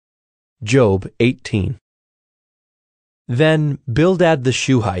Job 18. Then Bildad the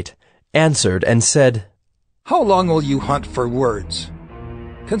Shuhite answered and said, How long will you hunt for words?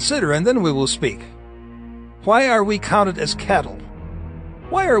 Consider, and then we will speak. Why are we counted as cattle?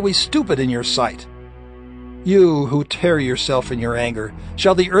 Why are we stupid in your sight? You who tear yourself in your anger,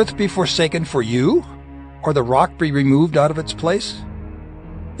 shall the earth be forsaken for you? Or the rock be removed out of its place?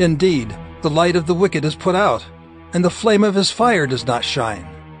 Indeed, the light of the wicked is put out, and the flame of his fire does not shine.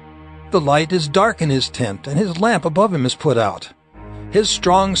 The light is dark in his tent, and his lamp above him is put out. His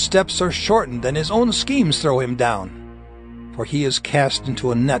strong steps are shortened, and his own schemes throw him down. For he is cast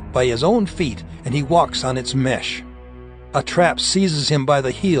into a net by his own feet, and he walks on its mesh. A trap seizes him by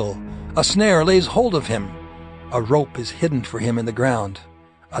the heel, a snare lays hold of him. A rope is hidden for him in the ground,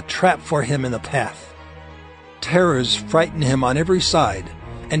 a trap for him in the path. Terrors frighten him on every side,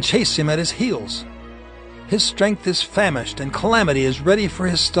 and chase him at his heels. His strength is famished, and calamity is ready for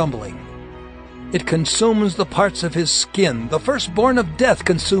his stumbling. It consumes the parts of his skin. The firstborn of death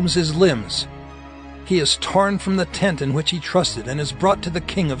consumes his limbs. He is torn from the tent in which he trusted, and is brought to the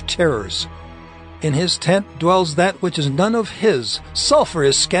king of terrors. In his tent dwells that which is none of his. Sulfur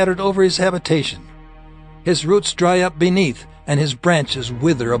is scattered over his habitation. His roots dry up beneath, and his branches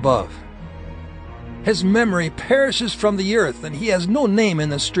wither above. His memory perishes from the earth, and he has no name in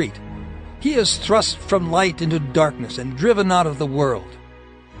the street. He is thrust from light into darkness and driven out of the world.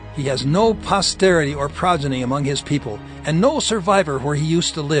 He has no posterity or progeny among his people, and no survivor where he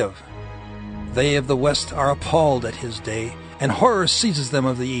used to live. They of the west are appalled at his day, and horror seizes them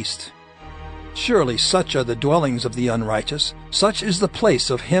of the east. Surely such are the dwellings of the unrighteous, such is the place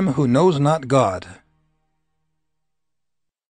of him who knows not God.